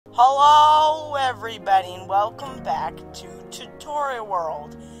Hello everybody and welcome back to Tutorial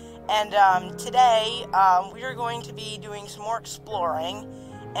World. And today we are going to be doing some more exploring,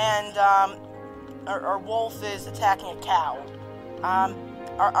 and our wolf is attacking a cow.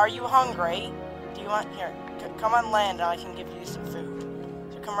 Are you hungry? Do you want, here, come on land and I can give you some food.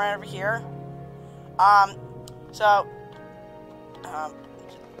 So come right over here.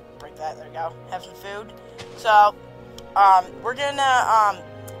 Break that, there we go. Have some food. So, we're gonna,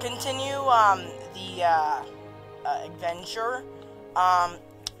 continue, the, adventure,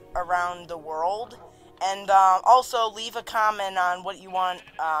 around the world, and, also leave a comment on what you want,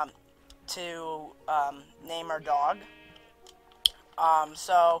 to, name our dog,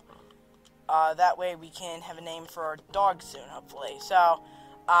 that way we can have a name for our dog soon, hopefully. So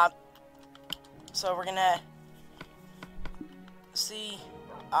we're gonna see,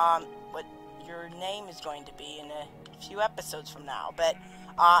 what your name is going to be in a few episodes from now, but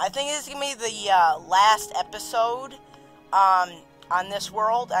I think this is gonna be the last episode on this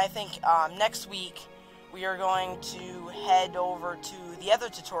world. I think next week we are going to head over to the other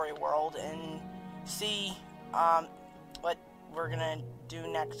tutorial world and see what we're gonna do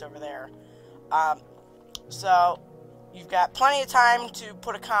next over there. So you've got plenty of time to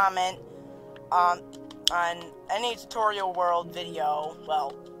put a comment on any tutorial world video,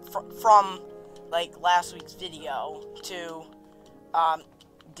 well, from like last week's video, to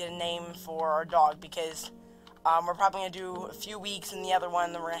get a name for our dog, because we're probably going to do a few weeks in the other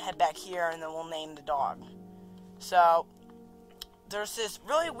one, then we're going to head back here, and then we'll name the dog. So there's this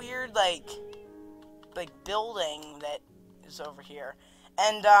really weird like building that is over here,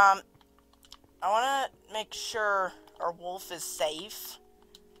 and I want to make sure our wolf is safe,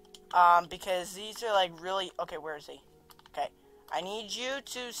 because these are like really, okay, where is he? Okay, I need you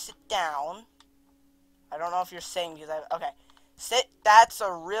to sit down. I don't know if you're sitting, because okay, sit. That's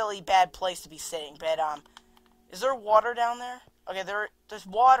a really bad place to be sitting, but is there water down there? Okay, there's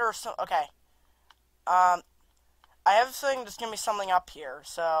water, so, okay. I have a feeling there's gonna be something up here,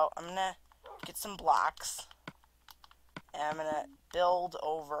 so I'm gonna get some blocks, and I'm gonna build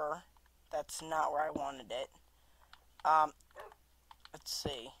over. That's not where I wanted it. Let's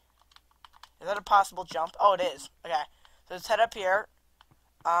see. Is that a possible jump? Oh, it is. Okay, so let's head up here.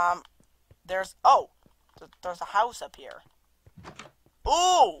 There's a house up here.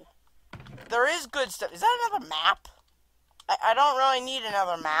 Ooh! There is good stuff. Is that another map? I don't really need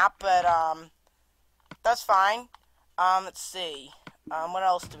another map, but, that's fine. Let's see. What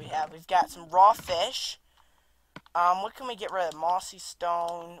else do we have? We've got some raw fish. What can we get rid of? Mossy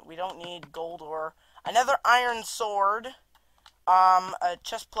stone. We don't need gold ore. Another iron sword. A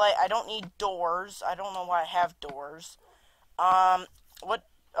chest plate. I don't need doors. I don't know why I have doors.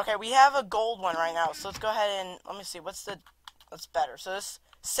 Okay, we have a gold one right now, so let's go ahead and, let me see, what's better? So this,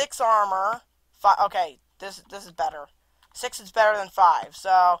 6 armor, 5, okay, this is better. 6 is better than 5,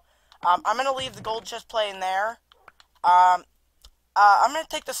 so, I'm gonna leave the gold chest plate in there. I'm gonna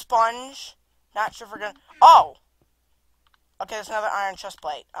take the sponge, not sure if we're gonna, oh! Okay, there's another iron chest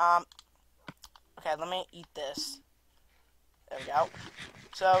plate. Okay, let me eat this. There we go.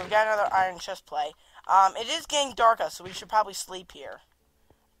 So, we've got another iron chest plate. It is getting dark out, so we should probably sleep here.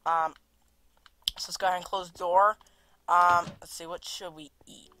 So let's go ahead and close the door. Let's see, what should we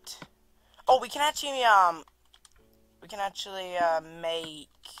eat? Oh, we can actually, make,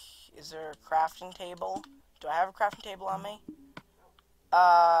 is there a crafting table? Do I have a crafting table on me?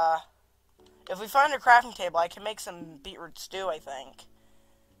 If we find a crafting table, I can make some beetroot stew, I think.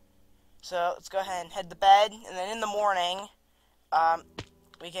 So, let's go ahead and head to bed, and then in the morning,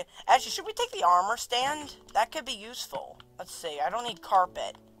 we can, actually, should we take the armor stand? That could be useful. Let's see, I don't need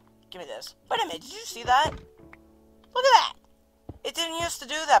carpet. Give me this. Wait a minute, did you see that? Look at that! It didn't used to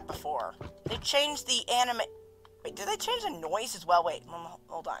do that before. They changed the Wait, did they change the noise as well? Wait,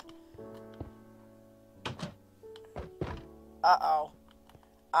 hold on. Uh-oh.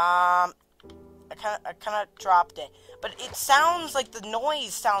 I kinda dropped it. But it sounds like the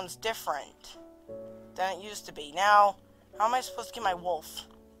noise sounds different than it used to be. Now, how am I supposed to get my wolf?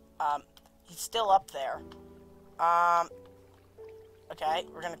 He's still up there. Okay,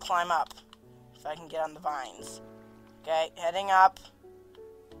 we're gonna climb up. If I can get on the vines. Okay, heading up.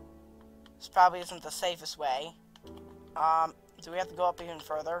 This probably isn't the safest way. Do we have to go up even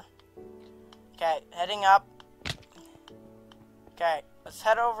further? Okay, heading up. Okay, let's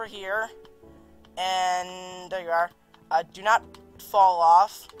head over here. And there you are. Do not fall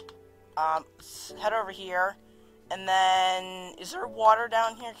off. Let's head over here. And then, is there water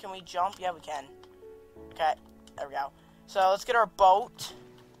down here? Can we jump? Yeah, we can. Okay, there we go. So, let's get our boat.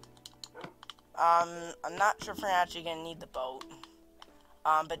 I'm not sure if we're actually going to need the boat.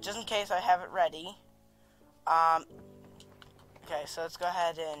 But just in case I have it ready. Okay, so let's go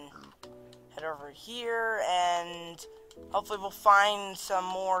ahead and head over here, and hopefully we'll find some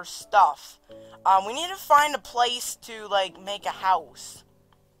more stuff. We need to find a place to, like, make a house.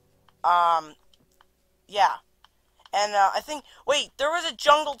 Yeah. And, I think, wait, there was a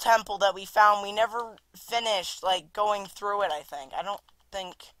jungle temple that we found. We never finished, like, going through it, I think. I don't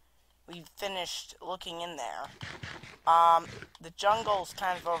think we finished looking in there. The jungle's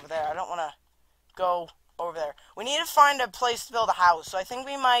kind of over there. I don't want to go over there. We need to find a place to build a house. So I think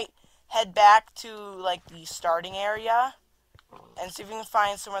we might head back to, like, the starting area and see if we can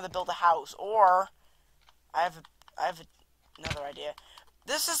find somewhere to build a house. Or, I have another idea.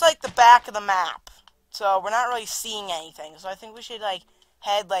 This is, like, the back of the map. So we're not really seeing anything. So I think we should, like,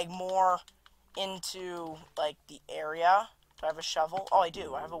 head, like, more into, like, the area. Do I have a shovel? Oh, I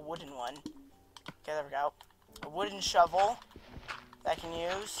do. I have a wooden one. Okay, there we go. A wooden shovel that I can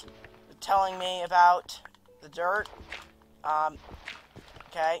use. They're telling me about the dirt.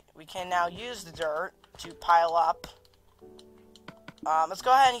 Okay, we can now use the dirt to pile up. Let's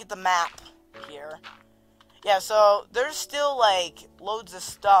go ahead and get the map here. Yeah, so there's still, like, loads of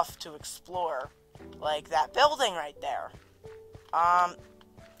stuff to explore. Like that building right there.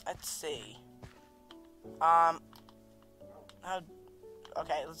 Let's see.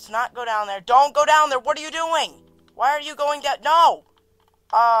 Okay, let's not go down there. Don't go down there! What are you doing? Why are you going down? No!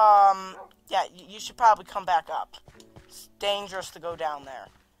 Yeah, you should probably come back up. It's dangerous to go down there.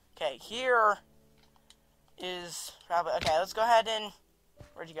 Okay, here is probably... Okay, let's go ahead and...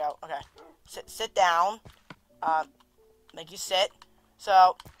 Where'd you go? Okay. Sit down. Make you sit.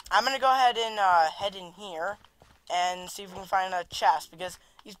 So, I'm gonna go ahead and, head in here and see if we can find a chest, because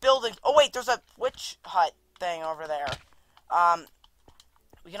these buildings... Oh, wait, there's a witch hut thing over there.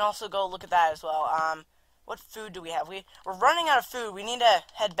 We can also go look at that as well. What food do we have? We're running out of food. We need to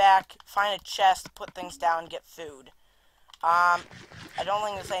head back, find a chest, put things down, and get food. I don't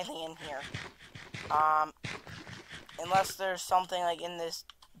think there's anything in here. Unless there's something, like, in this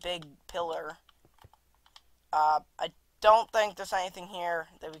big pillar. I don't think there's anything here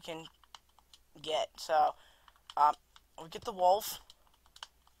that we can get. So, we get the wolf.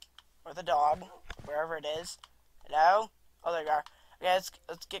 Or the dog. Wherever it is. Hello? Oh, there you are. Okay,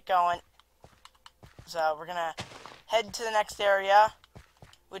 let's get going. So, we're gonna head to the next area,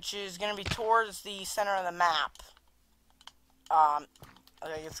 which is gonna be towards the center of the map.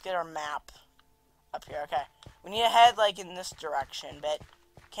 Okay, let's get our map up here. Okay. We need to head, like, in this direction, but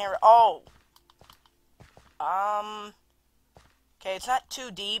can't... Oh! Okay, it's not too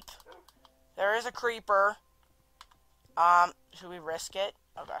deep. There is a creeper. Should we risk it?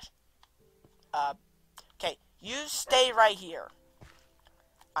 Oh, gosh. Okay, you stay right here.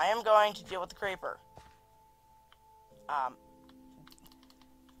 I am going to deal with the creeper.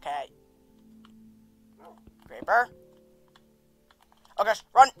 Okay. Creeper. Oh, gosh,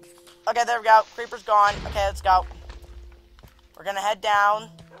 run! Okay, there we go. Creeper's gone. Okay, let's go. We're gonna head down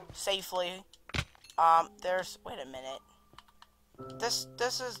safely. Wait a minute. This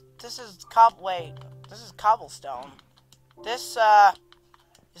is cobblestone. Is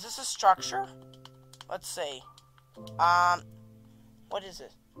this a structure? Let's see. What is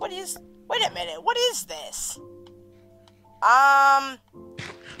this? Wait a minute, what is this? I'm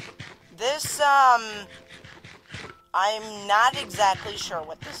not exactly sure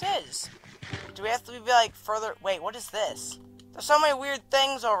what this is. Do we have to be, like, further? Wait, what is this? There's so many weird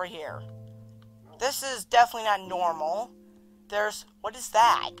things over here. This is definitely not normal. What is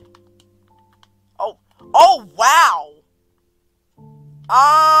that? Oh, wow!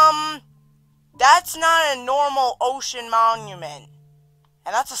 That's not a normal ocean monument.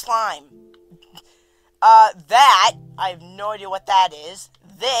 And that's a slime. That, I have no idea what that is.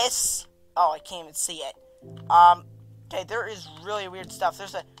 This, oh, I can't even see it. Okay, there is really weird stuff.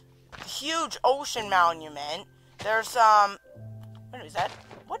 There's a huge ocean monument. There's, what is that?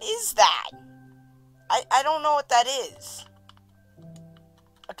 What is that? I don't know what that is.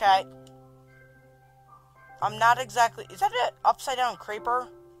 Okay. I'm not exactly... Is that an upside-down creeper?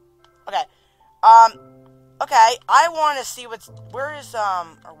 Okay. Okay, I want to see what's... Where is,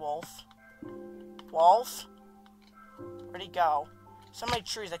 our wolf? Wolf? Where'd he go? So many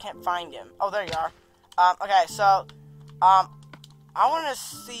trees, I can't find him. Oh, there you are. Okay, so, I want to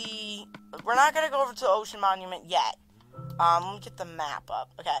see... We're not going to go over to the Ocean Monument yet. Let me get the map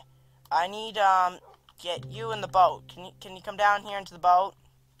up. Okay. I need, get you in the boat. Can you come down here into the boat?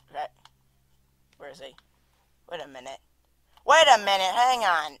 Okay. Where is he? Wait a minute. Hang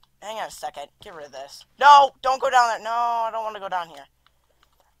on. Hang on a second. Get rid of this. No! Don't go down there. No, I don't want to go down here.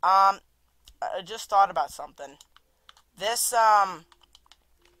 I just thought about something. This,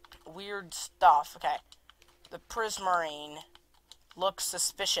 weird stuff. Okay. The prismarine looks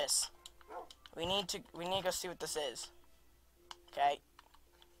suspicious. We need to go see what this is. Okay.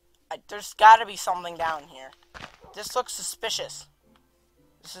 There's gotta be something down here. This looks suspicious.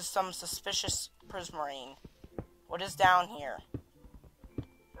 This is some suspicious prismarine. What is down here?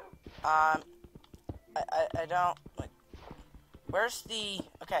 I don't... Like, where's the...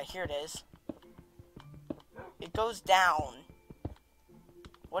 Okay, here it is. It goes down.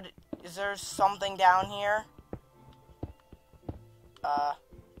 What... Is there something down here?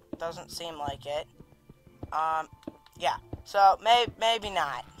 Doesn't seem like it. Yeah. So, maybe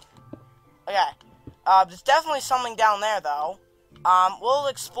not. Okay. There's definitely something down there, though. We'll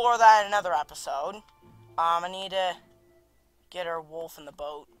explore that in another episode. I need to get our wolf in the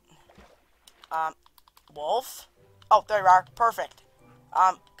boat. Wolf? Oh, there you are. Perfect.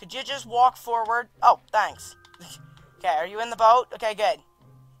 Could you just walk forward? Oh, thanks. Okay, are you in the boat? Okay, good.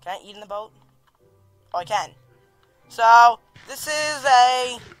 Can I eat in the boat? Oh, I can. So, this is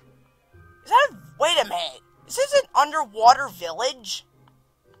a... Wait a minute. Is this an underwater village?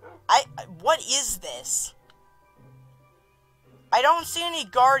 What is this? I don't see any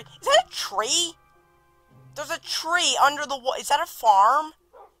guard... Is that a tree? There's a tree under the water. Is that a farm?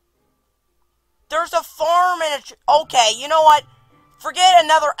 There's a farm and a tree. Okay, you know what? Forget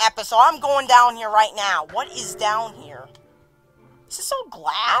another episode. I'm going down here right now. What is down here? Is this all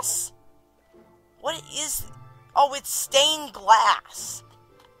glass? What is... Oh, it's stained glass.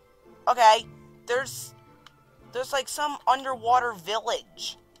 Okay, there's like some underwater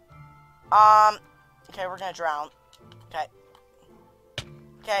village. Okay, we're gonna drown. Okay.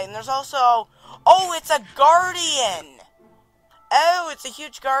 Okay, and there's also... Oh, it's a guardian! Oh, it's a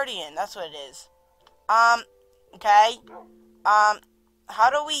huge guardian. That's what it is. Okay. How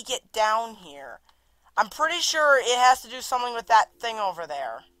do we get down here? I'm pretty sure it has to do something with that thing over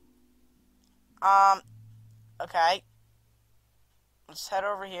there. Okay. Let's head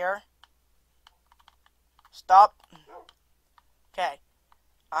over here. Stop. Okay.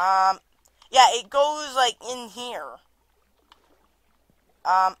 Yeah, it goes, like, in here.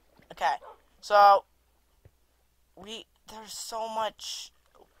 Okay. So, there's so much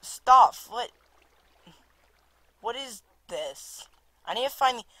stuff. What is this? I need to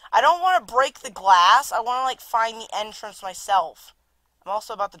find I don't want to break the glass. I want to, like, find the entrance myself. I'm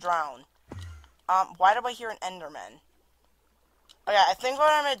also about to drown. Why do I hear an Enderman? Okay, I think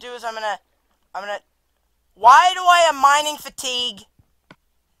what I'm gonna do is I'm gonna... Why do I have mining fatigue?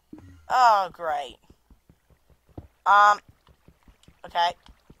 Oh, great. Okay.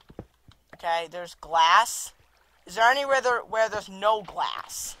 Okay, there's glass. Is there anywhere where there's no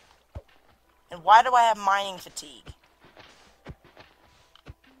glass? And why do I have mining fatigue?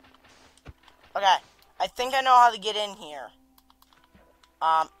 Okay, I think I know how to get in here.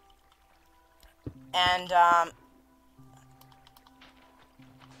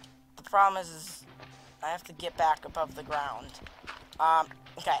 The problem is I have to get back above the ground.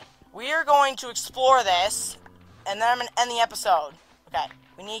 Okay. We are going to explore this, and then I'm going to end the episode. Okay.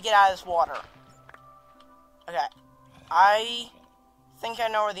 We need to get out of this water. Okay. I think I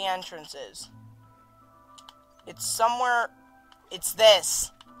know where the entrance is. It's somewhere... It's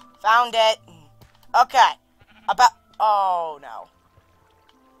this. Found it. Okay. Oh, no.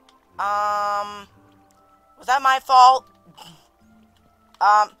 Was that my fault?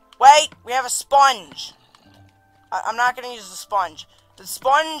 Wait! We have a sponge. I'm not going to use the sponge. The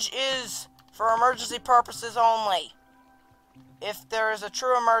sponge is for emergency purposes only. If there is a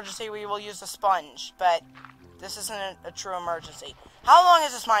true emergency, we will use the sponge. But this isn't a true emergency. How long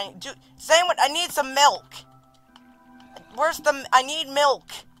is this mine? Does anyone... I need some milk. I need milk.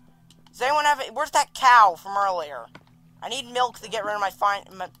 Does anyone have it? Where's that cow from earlier? I need milk to get rid of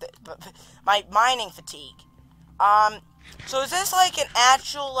my mining fatigue. So is this like an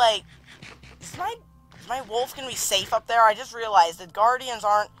actual, like... Is my wolf gonna be safe up there? I just realized that guardians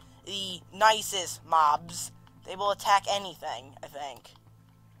aren't the nicest mobs. They will attack anything, I think.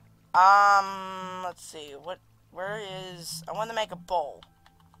 Let's see. Where is... I want to make a bowl.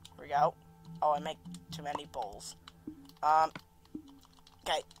 Here we go. Oh, I make too many bowls.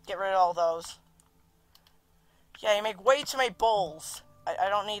 Okay, get rid of all those. Yeah, you make way too many bowls. I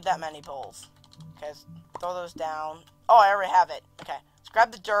don't need that many bowls. Okay, let's throw those down. Oh, I already have it. Okay, let's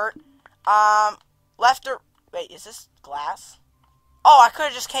grab the dirt. Left or... Wait, is this glass? Oh, I could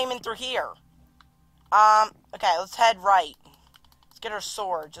have just came in through here. Okay, let's head right. Let's get our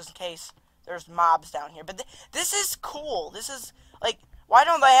sword, just in case there's mobs down here. But this is cool. This is, like... Why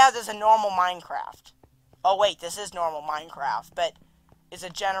don't they have this in normal Minecraft? Oh, wait, this is normal Minecraft, but it's a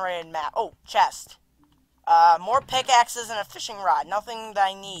generated map. Oh, chest. More pickaxes and a fishing rod. Nothing that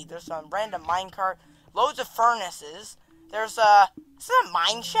I need. There's some random minecart. Loads of furnaces. There's a... Is that a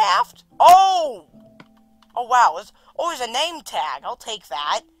mine shaft? Oh! Oh, wow. There's a name tag. I'll take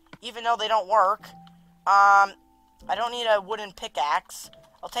that. Even though they don't work. I don't need a wooden pickaxe.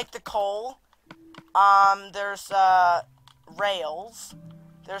 I'll take the coal. There's, rails.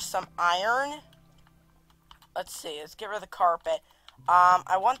 There's some iron. Let's see. Let's get rid of the carpet.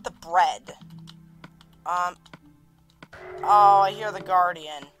 I want the bread. Oh, I hear the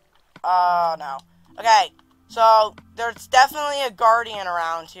guardian. Oh, no. Okay, so there's definitely a guardian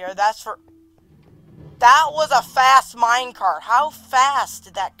around here. That's for... That was a fast minecart. How fast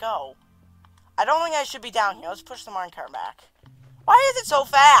did that go? I don't think I should be down here. Let's push the minecart back. Why is it so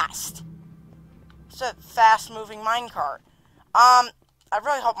fast? It's a fast-moving minecart. I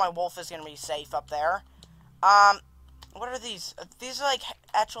really hope my wolf is going to be safe up there. What are these? These are like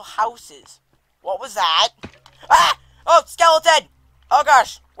actual houses. What was that? Ah! Oh, skeleton! Oh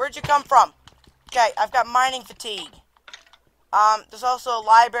gosh, where'd you come from? Okay, I've got mining fatigue. There's also a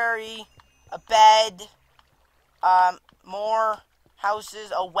library, a bed, more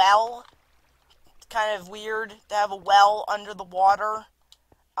houses, a well. It's kind of weird to have a well under the water.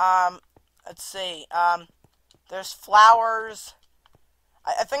 Let's see. There's flowers.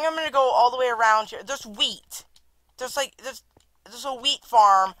 I think I'm gonna go all the way around here. There's wheat. There's a wheat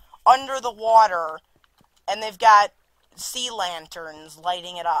farm under the water, and they've got sea lanterns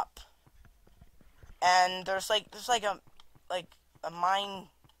lighting it up. And there's a mine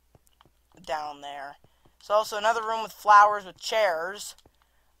down there. There's also another room with flowers with chairs.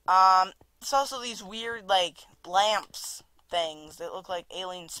 There's also these weird lamps things that look like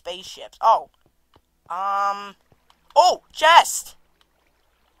alien spaceships. Oh, chest.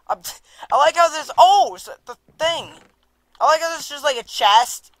 I like how there's the thing. I like how there's just like a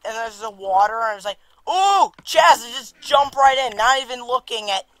chest and there's the water and it's like, ooh, chest, and just jump right in, not even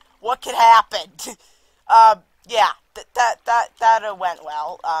looking at what could happen. Yeah, that went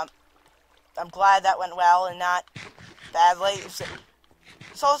well. I'm glad that went well and not badly.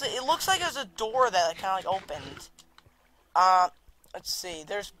 So it looks like there's a door that kind of opened. Let's see.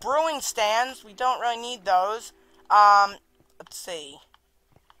 There's brewing stands. We don't really need those. Let's see.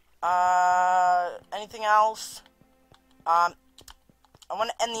 Anything else? I want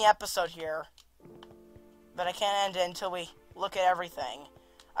to end the episode here, but I can't end it until we look at everything.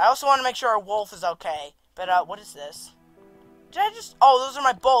 I also want to make sure our wolf is okay. But, what is this? Did I just... Oh, those are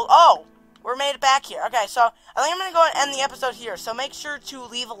my bolts. Oh! We're made it back here. Okay, so I think I'm going to go and end the episode here. So make sure to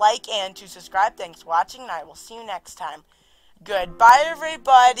leave a like and to subscribe. Thanks for watching, and I will see you next time. Goodbye,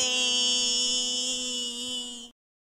 everybody!